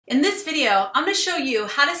video, I'm going to show you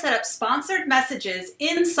how to set up sponsored messages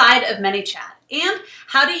inside of Manychat and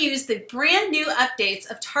how to use the brand new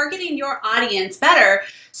updates of targeting your audience better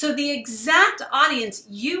so the exact audience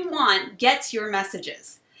you want gets your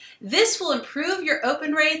messages. This will improve your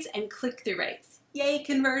open rates and click-through rates. Yay,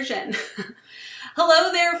 conversion.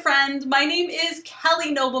 Hello there, friend. My name is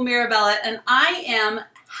Kelly Noble Mirabella, and I am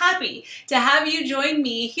happy to have you join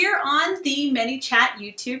me here on the Manychat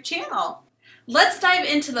YouTube channel. Let's dive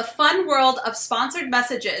into the fun world of sponsored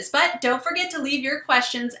messages, but don't forget to leave your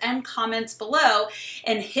questions and comments below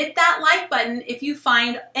and hit that like button if you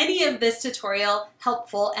find any of this tutorial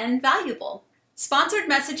helpful and valuable. Sponsored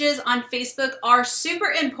messages on Facebook are super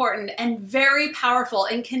important and very powerful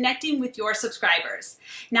in connecting with your subscribers.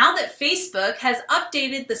 Now that Facebook has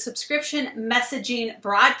updated the subscription messaging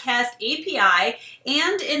broadcast API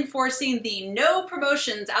and enforcing the no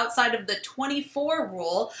promotions outside of the 24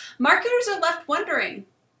 rule, marketers are left wondering,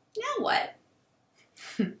 now what?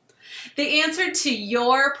 The answer to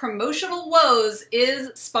your promotional woes is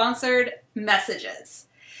sponsored messages.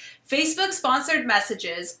 Facebook sponsored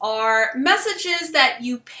messages are messages that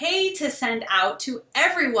you pay to send out to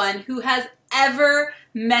everyone who has ever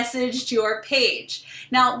messaged your page.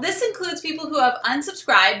 Now, this includes people who have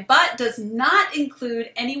unsubscribed, but does not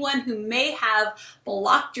include anyone who may have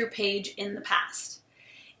blocked your page in the past.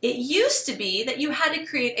 It used to be that you had to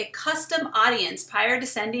create a custom audience prior to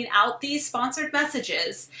sending out these sponsored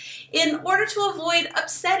messages in order to avoid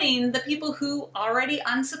upsetting the people who already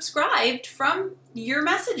unsubscribed from your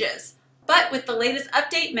messages. But with the latest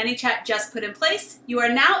update Manychat just put in place, you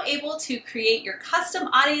are now able to create your custom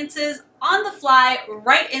audiences on the fly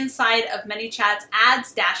right inside of Manychat's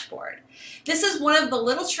ads dashboard. This is one of the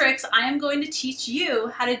little tricks I am going to teach you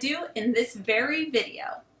how to do in this very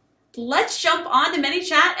video. Let's jump on to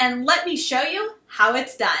Manychat and let me show you how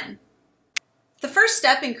it's done. The first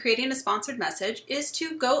step in creating a sponsored message is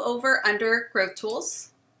to go over under Growth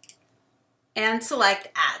Tools and select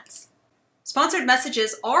Ads. Sponsored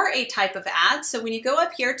messages are a type of ad, so when you go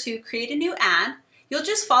up here to create a new ad, you'll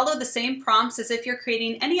just follow the same prompts as if you're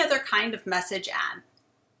creating any other kind of message ad.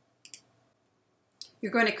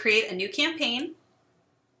 You're going to create a new campaign,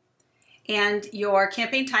 and your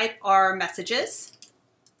campaign type are messages.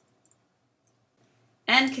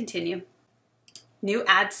 And continue. New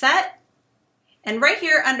ad set. And right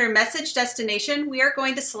here under message destination, we are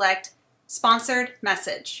going to select sponsored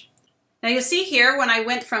message. Now you'll see here when I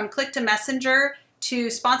went from click to messenger to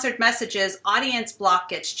sponsored messages, audience block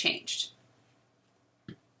gets changed.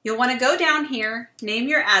 You'll want to go down here, name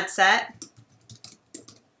your ad set.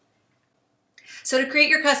 So to create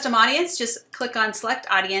your custom audience, just click on select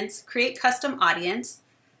audience, create custom audience.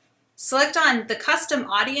 Select on the custom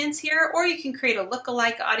audience here, or you can create a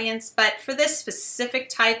lookalike audience, but for this specific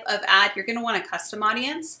type of ad, you're going to want a custom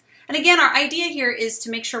audience. And again, our idea here is to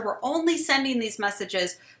make sure we're only sending these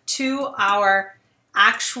messages to our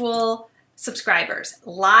actual subscribers,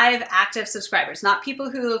 live active subscribers, not people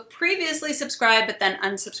who have previously subscribed but then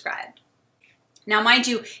unsubscribed. Now, mind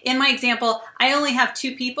you, in my example, I only have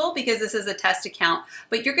 2 people because this is a test account,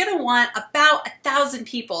 but you're going to want about 1,000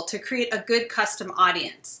 people to create a good custom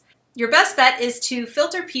audience. Your best bet is to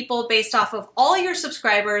filter people based off of all your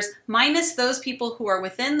subscribers minus those people who are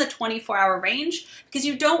within the 24-hour range, because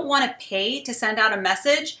you don't want to pay to send out a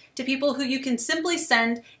message to people who you can simply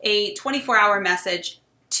send a 24-hour message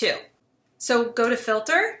to. So go to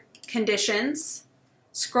Filter, Conditions,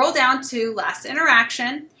 scroll down to Last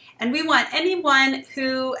Interaction, and we want anyone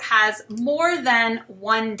who has more than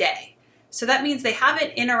 1 day. So that means they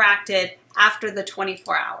haven't interacted after the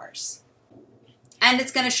 24 hours. And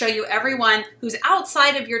it's going to show you everyone who's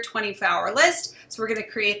outside of your 24-hour list. So we're going to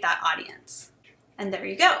create that audience. And there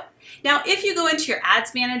you go. Now, if you go into your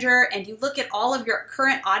ads manager and you look at all of your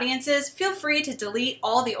current audiences, feel free to delete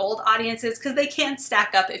all the old audiences because they can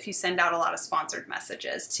stack up if you send out a lot of sponsored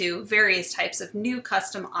messages to various types of new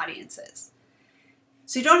custom audiences.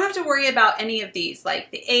 So you don't have to worry about any of these,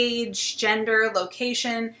 like the age, gender,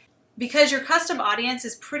 location, because your custom audience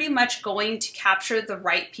is pretty much going to capture the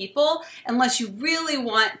right people unless you really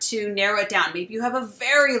want to narrow it down. Maybe you have a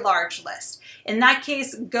very large list. In that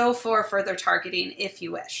case, go for further targeting if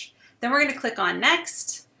you wish. Then we're going to click on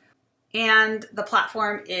Next, and the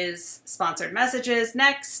platform is sponsored messages.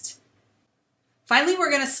 Next. Finally, we're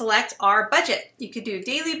going to select our budget. You could do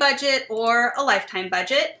daily budget or a lifetime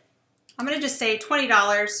budget. I'm going to just say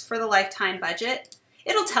 $20 for the lifetime budget.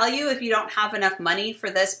 It'll tell you if you don't have enough money for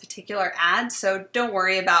this particular ad, so don't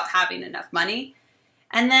worry about having enough money.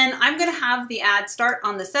 And then I'm going to have the ad start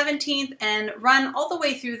on the 17th and run all the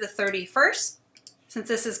way through the 31st, since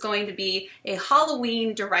this is going to be a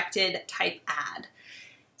Halloween directed type ad.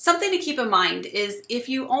 Something to keep in mind is if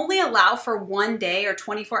you only allow for 1 day or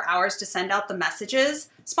 24 hours to send out the messages,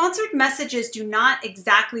 sponsored messages do not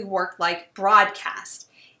exactly work like broadcast.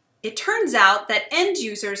 It turns out that end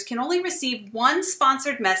users can only receive one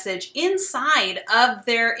sponsored message inside of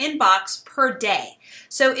their inbox per day.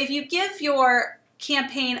 So if you give your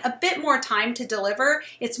campaign a bit more time to deliver,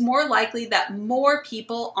 it's more likely that more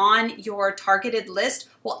people on your targeted list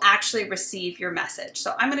will actually receive your message.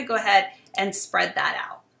 So I'm going to go ahead and spread that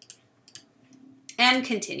out. And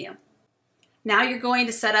continue. Now you're going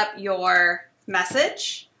to set up your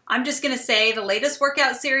message. I'm just going to say the latest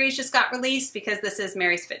workout series just got released because this is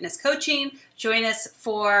Mary's Fitness Coaching. Join us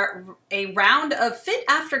for a round of Fit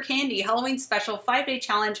After Candy Halloween Special 5-day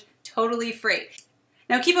challenge, totally free.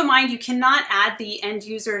 Now keep in mind you cannot add the end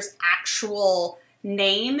user's actual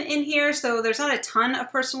name in here, so there's not a ton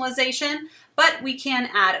of personalization, but we can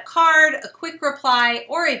add a card, a quick reply,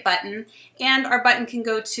 or a button, and our button can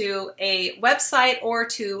go to a website or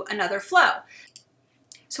to another flow.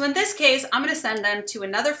 So in this case, I'm going to send them to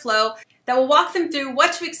another flow that will walk them through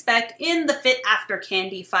what to expect in the Fit After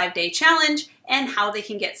Candy 5-day challenge and how they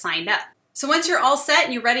can get signed up. So once you're all set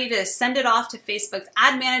and you're ready to send it off to Facebook's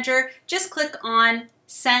ad manager, just click on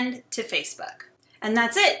Send to Facebook. And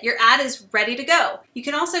that's it. Your ad is ready to go. You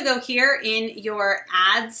can also go here in your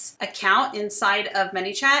ads account inside of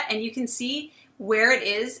Manychat and you can see where it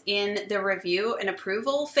is in the review and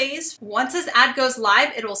approval phase. Once this ad goes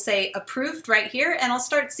live, it will say approved right here and I'll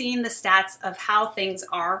start seeing the stats of how things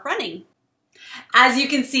are running. As you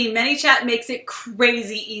can see, Manychat makes it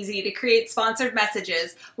crazy easy to create sponsored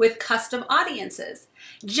messages with custom audiences.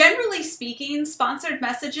 Generally speaking, sponsored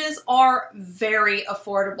messages are very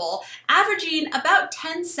affordable, averaging about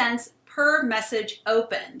 10 cents per message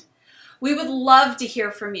opened. We would love to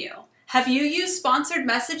hear from you. Have you used sponsored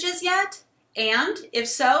messages yet? And if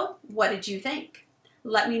so, what did you think?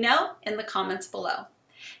 Let me know in the comments below.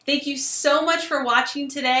 Thank you so much for watching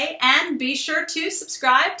today, and be sure to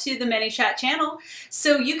subscribe to the Manychat channel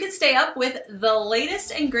so you can stay up with the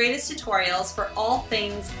latest and greatest tutorials for all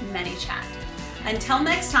things Manychat. Until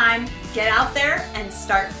next time, get out there and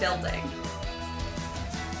start building.